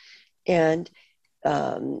cope. And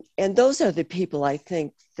those are the people, I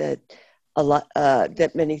think, that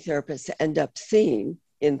that many therapists end up seeing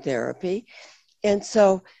in therapy. And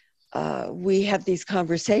so we have these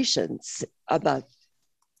conversations about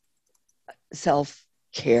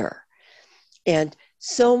self-care. And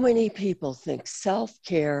so many people think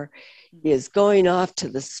self-care is going off to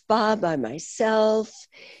the spa by myself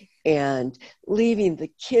and leaving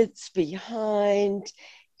the kids behind,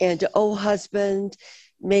 and, oh, husband,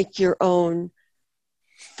 make your own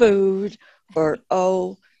food, or,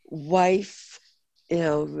 oh, wife,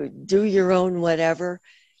 do your own whatever.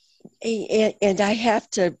 And I have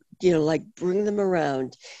to, bring them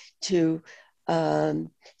around to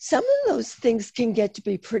some of those things can get to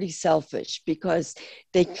be pretty selfish, because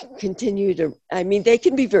they continue to, they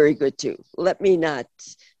can be very good too. Let me not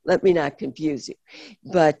confuse you.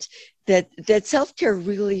 But that self-care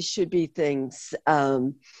really should be things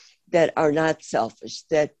that are not selfish,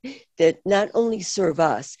 that not only serve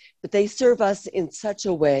us, but they serve us in such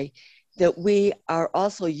a way that we are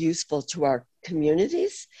also useful to our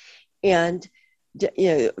communities and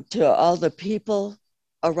to all the people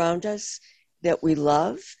around us that we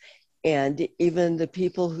love, and even the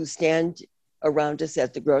people who stand around us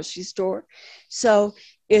at the grocery store. So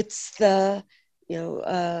it's the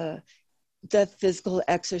physical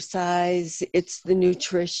exercise, it's the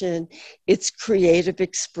nutrition, it's creative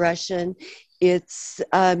expression, it's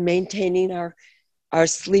maintaining our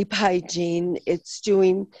sleep hygiene, it's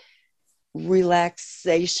doing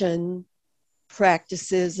relaxation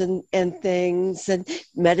practices and things, and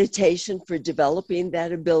meditation for developing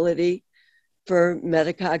that ability for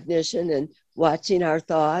metacognition and watching our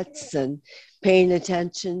thoughts and paying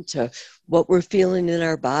attention to what we're feeling in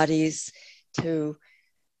our bodies, to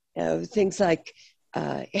things like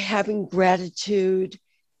having gratitude,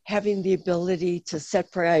 having the ability to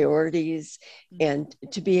set priorities and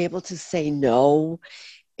to be able to say no,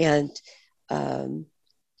 and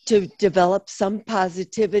to develop some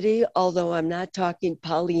positivity, although I'm not talking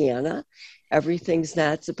Pollyanna. Everything's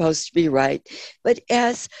not supposed to be right. But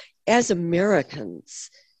as Americans,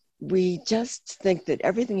 we just think that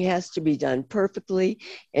everything has to be done perfectly.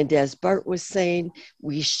 And as Bart was saying,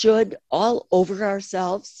 we should all over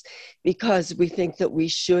ourselves because we think that we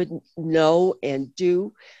should know and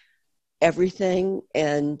do everything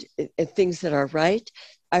and things that are right.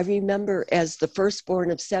 I remember as the firstborn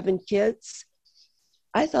of 7 kids,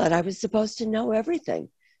 I thought I was supposed to know everything,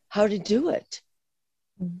 how to do it.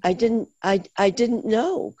 I didn't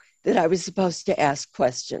know that I was supposed to ask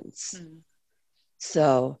questions.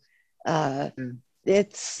 So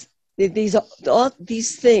it's all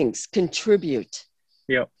these things contribute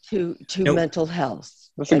to mental health.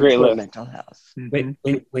 That's a great list. Mental health. When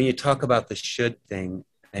you talk about the should thing,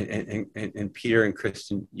 and Peter and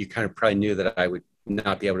Kristen, you kind of probably knew that I would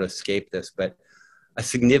not be able to escape this, but a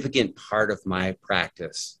significant part of my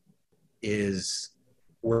practice is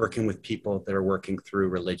working with people that are working through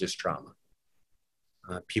religious trauma.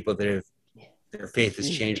 People that their faith has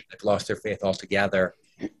changed, they've lost their faith altogether,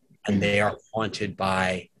 and they are haunted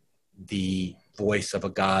by the voice of a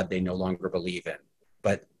God they no longer believe in.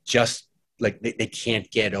 But just like they can't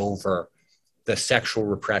get over the sexual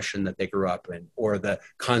repression that they grew up in, or the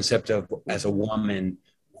concept of as a woman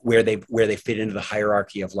where they fit into the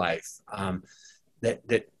hierarchy of life.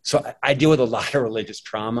 So I deal with a lot of religious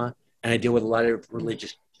trauma, and I deal with a lot of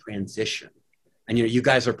religious transition. And you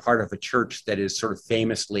guys are part of a church that is sort of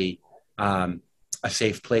famously a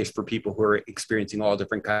safe place for people who are experiencing all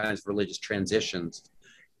different kinds of religious transitions.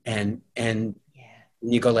 And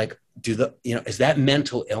you go like, is that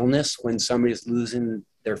mental illness when somebody's losing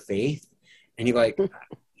their faith? And you go like,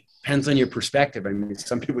 depends on your perspective. I mean,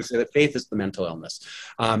 some people say that faith is the mental illness,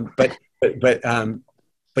 but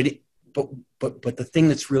the thing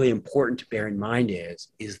that's really important to bear in mind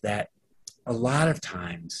is that a lot of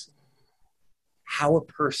times how a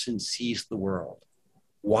person sees the world,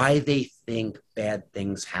 why they think bad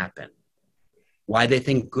things happen, why they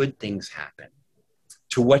think good things happen,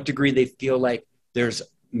 to what degree they feel like there's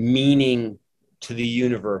meaning to the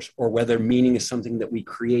universe, or whether meaning is something that we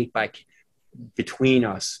create between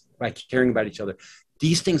us by caring about each other.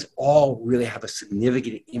 These things all really have a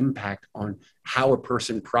significant impact on how a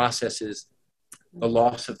person processes the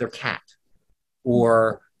loss of their cat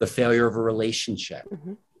or the failure of a relationship.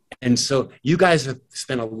 Mm-hmm. And so you guys have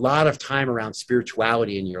spent a lot of time around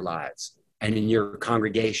spirituality in your lives and in your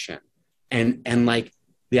congregation. And like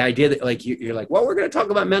the idea that like you're like, well, we're going to talk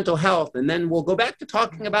about mental health, and then we'll go back to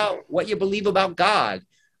talking about what you believe about God.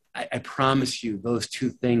 I promise you those two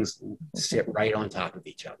things sit right on top of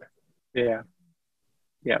each other. Yeah.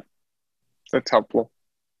 That's helpful.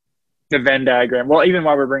 The Venn diagram. Well, even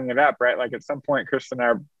while we're bringing it up, right? Like at some point, Kristen and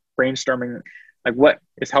I are brainstorming like what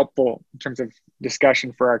is helpful in terms of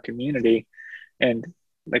discussion for our community. And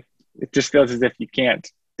like, it just feels as if you can't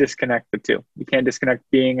disconnect the two. You can't disconnect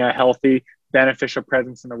being a healthy, beneficial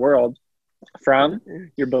presence in the world from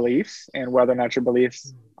your beliefs, and whether or not your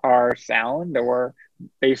beliefs are sound or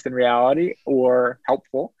based in reality or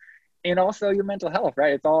helpful, and also your mental health,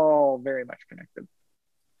 right? It's all very much connected.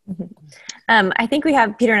 Mm-hmm. I think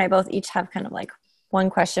Peter and I both each have kind of like one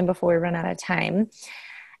question before we run out of time.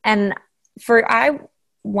 And I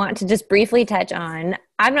want to just briefly touch on,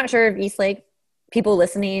 I'm not sure if Eastlake people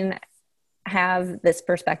listening have this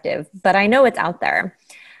perspective, but I know it's out there.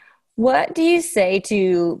 What do you say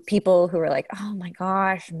to people who are like, oh my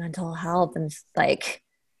gosh, mental health, and like,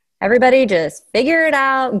 everybody just figure it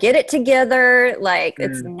out, get it together. Like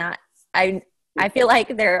it's not, I feel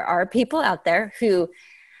like there are people out there who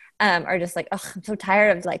are just like, oh, I'm so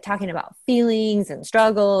tired of like talking about feelings and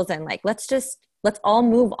struggles, and like, let's all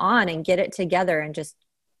move on and get it together and just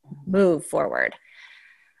move forward.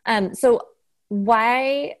 So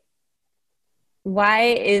why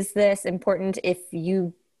is this important if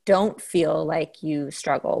you don't feel like you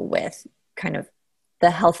struggle with kind of the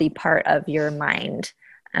healthy part of your mind?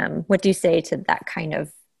 What do you say to that kind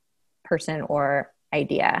of person or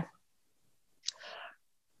idea?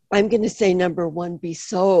 I'm going to say, number one, be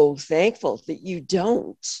so thankful that you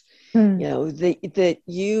don't, that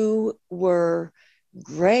you were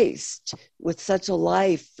graced with such a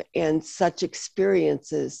life and such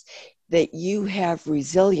experiences that you have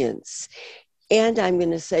resilience. And I'm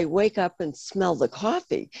going to say, wake up and smell the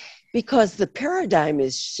coffee, because the paradigm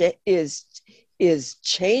is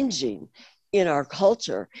changing in our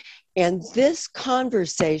culture. And this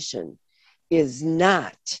conversation is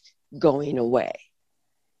not going away.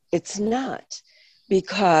 It's not,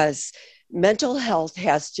 because mental health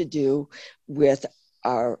has to do with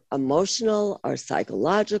our emotional, our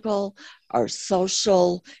psychological, our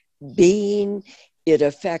social being. It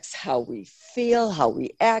affects how we feel, how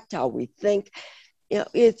we act, how we think.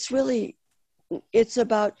 It's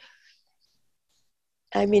about,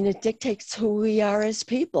 it dictates who we are as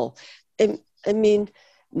people.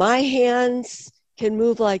 My hands can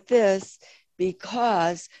move like this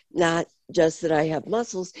because not just that I have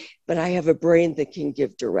muscles, but I have a brain that can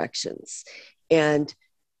give directions. And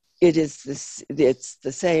it's the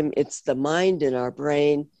same. It's the mind in our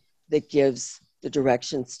brain that gives the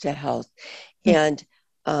directions to health. And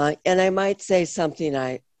I might say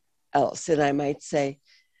something else, and I might say,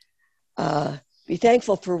 be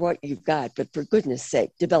thankful for what you've got, but for goodness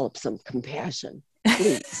sake, develop some compassion,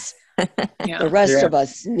 please. Yeah. The rest of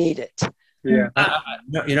us need it. Yeah.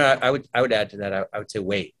 I would add to that. I would say,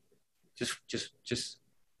 wait, just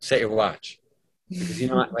set your watch, because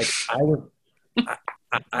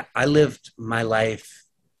I lived my life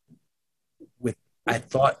with, I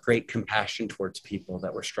thought, great compassion towards people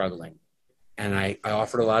that were struggling. And I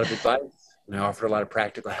offered a lot of advice, and I offered a lot of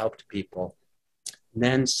practical help to people. And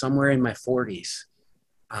then somewhere in my 40s,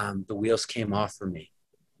 the wheels came off for me.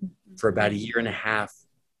 For about a year and a half,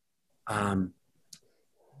 I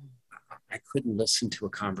couldn't listen to a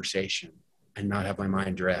conversation and not have my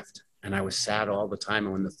mind drift. And I was sad all the time.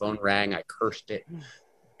 And when the phone rang, I cursed it.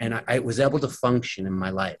 And I was able to function in my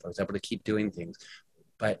life. I was able to keep doing things.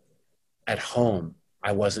 But at home,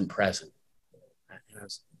 I wasn't present. And I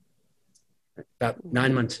was about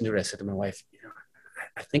 9 months into it. I said to my wife,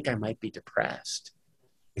 I think I might be depressed.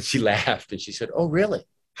 And she laughed and she said, oh, really?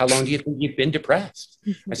 How long do you think you've been depressed?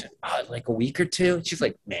 I said, like a week or two. And she's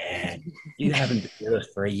like, man, you haven't been with us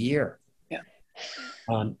for a year. Yeah.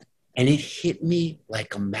 And it hit me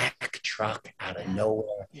like a Mack truck out of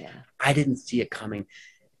nowhere. Yeah. I didn't see it coming.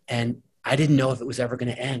 And I didn't know if it was ever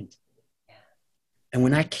going to end. And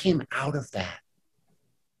when I came out of that,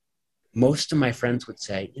 most of my friends would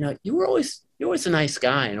say, you're always a nice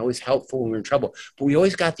guy and always helpful when we're in trouble. But we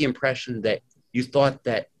always got the impression that you thought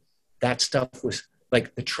that stuff was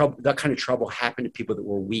like the trouble, that kind of trouble happened to people that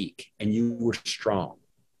were weak and you were strong.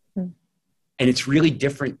 And it's really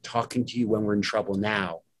different talking to you when we're in trouble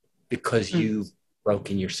now, because you've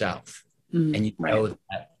broken yourself and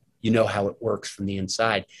you know how it works from the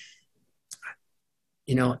inside.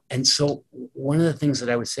 And so one of the things that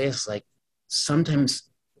I would say is, like, sometimes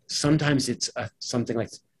it's something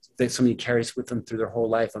like that somebody carries with them through their whole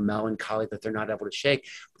life, a melancholy that they're not able to shake.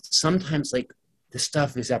 But sometimes, like, this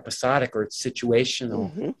stuff is episodic or it's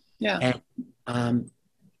situational. Mm-hmm. Yeah.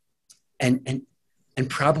 And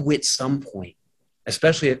probably at some point,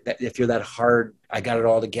 especially if you're that hard, I got it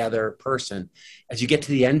all together person, as you get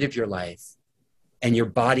to the end of your life and your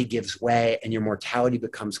body gives way and your mortality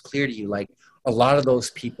becomes clear to you, like, a lot of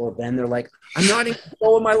those people, then they're like, I'm not in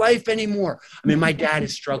control of my life anymore. I mean, my dad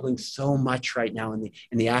is struggling so much right now in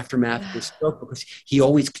the aftermath of his stroke, because he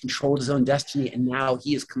always controlled his own destiny. And now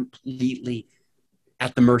he is completely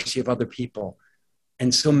at the mercy of other people.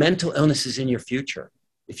 And so mental illness is in your future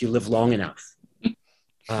if you live long enough.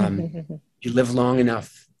 You live long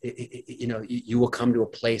enough, you will come to a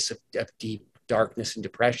place of deep darkness and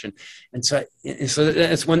depression. And so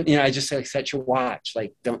that's one, I just say, like, set your watch.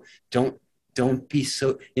 Like, don't be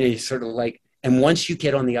so, you sort of like, and once you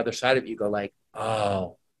get on the other side of it, you go like,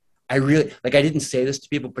 oh, I really, like, I didn't say this to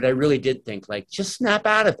people, but I really did think, like, just snap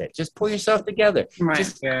out of it. Just pull yourself together. Right.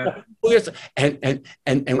 Just pull yourself. And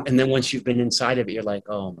then once you've been inside of it, you're like,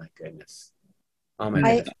 oh my goodness.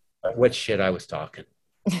 What shit I was talking.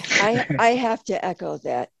 I have to echo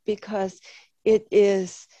that, because it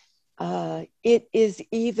is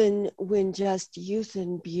even when just youth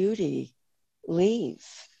and beauty leave,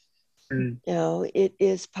 Mm. You know, it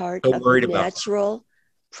is part So of the worried about that. natural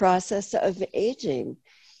process of aging.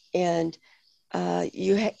 And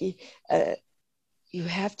you have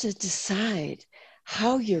to decide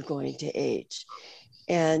how you're going to age.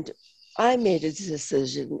 And I made a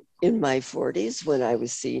decision in my 40s when I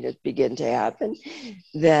was seeing it begin to happen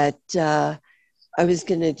that I was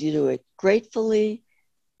going to do it gratefully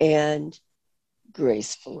and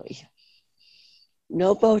gracefully.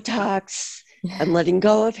 No Botox. I'm letting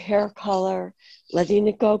go of hair color, letting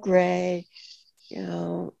it go gray, you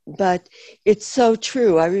know, but it's so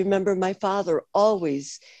true. I remember my father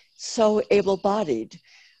always so able-bodied.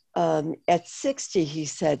 At 60, he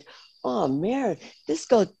said, "Oh, man, this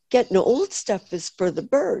getting old stuff is for the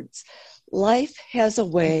birds." Life has a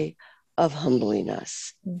way of humbling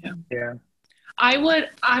us. Yeah.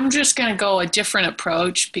 I'm just going to go a different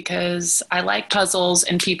approach because I like puzzles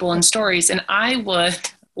and people and stories. And I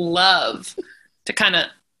would love to kind of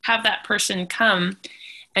have that person come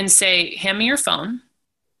and say, hand me your phone,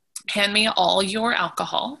 hand me all your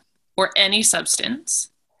alcohol or any substance,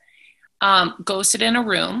 go sit in a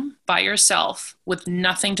room by yourself with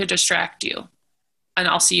nothing to distract you, and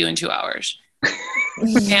I'll see you in 2 hours.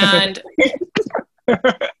 And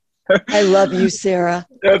I love you, Sarah.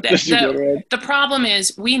 the problem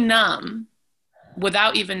is we numb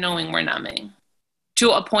without even knowing we're numbing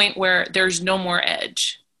to a point where there's no more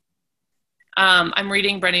edge. I'm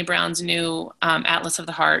reading Brené Brown's new Atlas of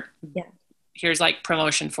the Heart. Yeah. Here's like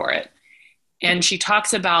promotion for it. And she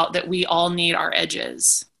talks about that we all need our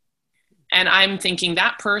edges. And I'm thinking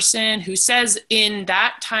that person who says in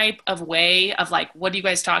that type of way of like, what are you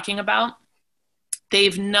guys talking about?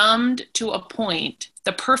 They've numbed to a point,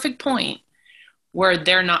 the perfect point, where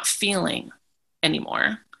they're not feeling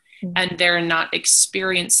anymore. Mm-hmm. And they're not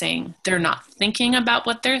experiencing, they're not thinking about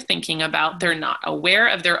what they're thinking about. They're not aware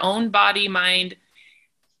of their own body, mind.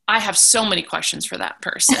 I have so many questions for that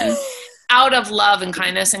person out of love and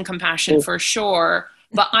kindness and compassion for sure.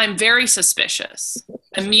 But I'm very suspicious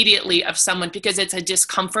immediately of someone because it's a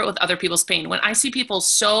discomfort with other people's pain. When I see people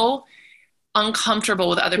so uncomfortable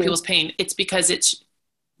with other people's pain, it's because it's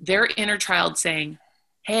their inner child saying,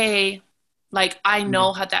 hey, like, I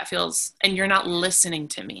know how that feels and you're not listening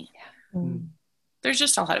to me. There's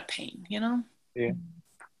just a lot of pain, you know? Yeah.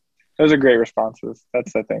 Those are great responses.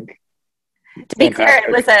 That's, I think. To be clear,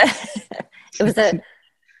 it was a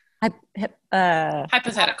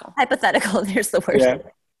hypothetical. Hypothetical, there's the word. Yeah.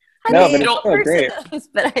 But it's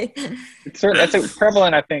great. But that's a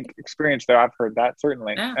prevalent, I think, experience though. I've heard that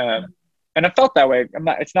certainly. Yeah. And I felt that way.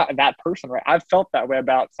 It's not that person, right? I've felt that way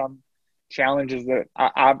about some challenges that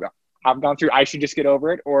I've gone through. I should just get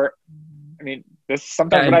over it. Or, I mean, this is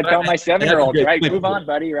sometimes what I tell my 7-year-olds, right? Move on,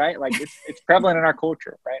 buddy, right? Like it's prevalent in our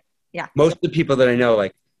culture, right? Yeah. Most of the people that I know,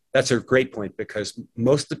 like, that's a great point because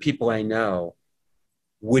most of the people I know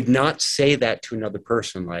would not say that to another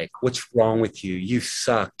person. Like, what's wrong with you? You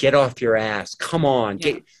suck. Get off your ass. Come on.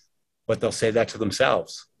 Yeah. But they'll say that to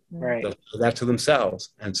themselves. Right. They'll say that to themselves.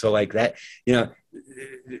 And so like that, you know,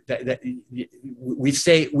 the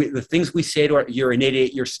things we say to you're an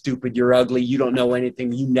idiot, you're stupid, you're ugly, you don't know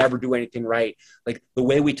anything, you never do anything right. Like the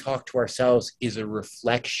way we talk to ourselves is a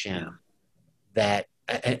reflection that,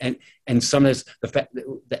 and some is the fact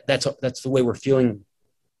that's the way we're feeling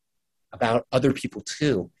about other people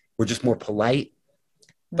too. We're just more polite,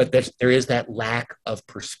 but there is that lack of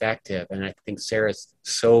perspective. And I think Sarah's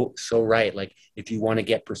so right. Like if you want to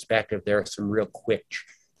get perspective, there are some real quick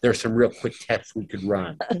tests we could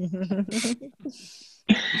run.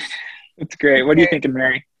 It's great. What are you thinking,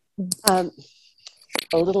 Mary? A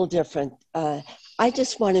little different. I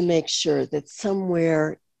just want to make sure that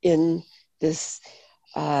somewhere in this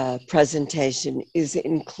presentation is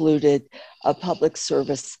included a public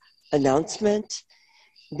service announcement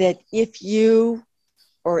that if you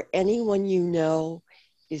or anyone you know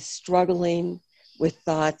is struggling with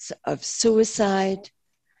thoughts of suicide,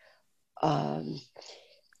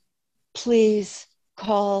 please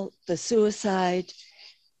call the Suicide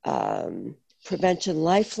Prevention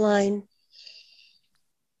Lifeline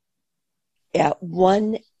at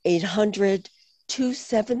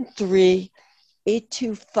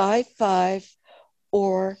 1-800-273-8255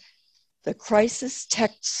 or the crisis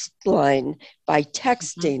text line by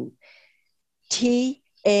texting TALK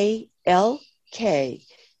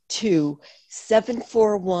to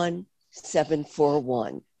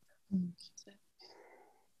 741-741.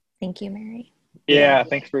 Thank you, Mary. Yeah,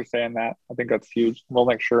 thanks for saying that. I think that's huge. We'll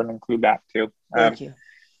make sure and include that too. Thank you.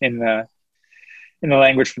 In the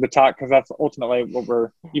language for the talk, because that's ultimately what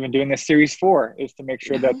we're even doing this series for, is to make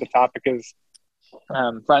sure that the topic is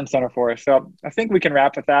front and center for us. So I think we can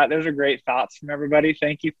wrap with that. Those are great thoughts from everybody.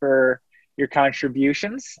 Thank you for your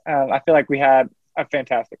contributions. I feel like we had a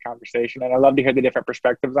fantastic conversation, and I love to hear the different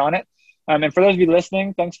perspectives on it. And for those of you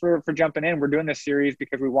listening, thanks for jumping in. We're doing this series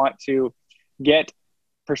because we want to get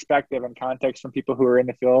perspective and context from people who are in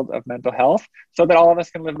the field of mental health so that all of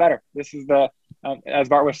us can live better. This is as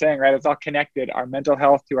Bart was saying, right? It's all connected. Our mental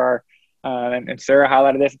health to our, and Sarah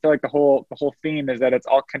highlighted this. I feel like the whole theme is that it's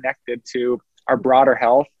all connected to our broader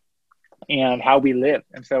health and how we live.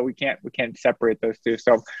 And so we can't separate those two.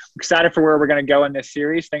 So I'm excited for where we're going to go in this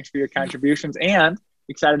series. Thanks for your contributions, and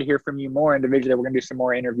excited to hear from you more individually. We're going to do some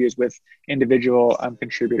more interviews with individual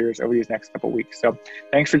contributors over these next couple of weeks. So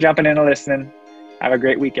thanks for jumping in and listening. Have a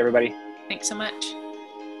great week, everybody. Thanks so much.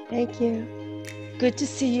 Thank you. Good to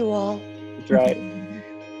see you all. That's right.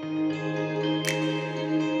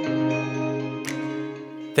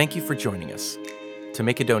 Thank you for joining us. To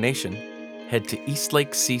make a donation, head to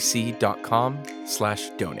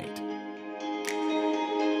eastlakecc.com/donate.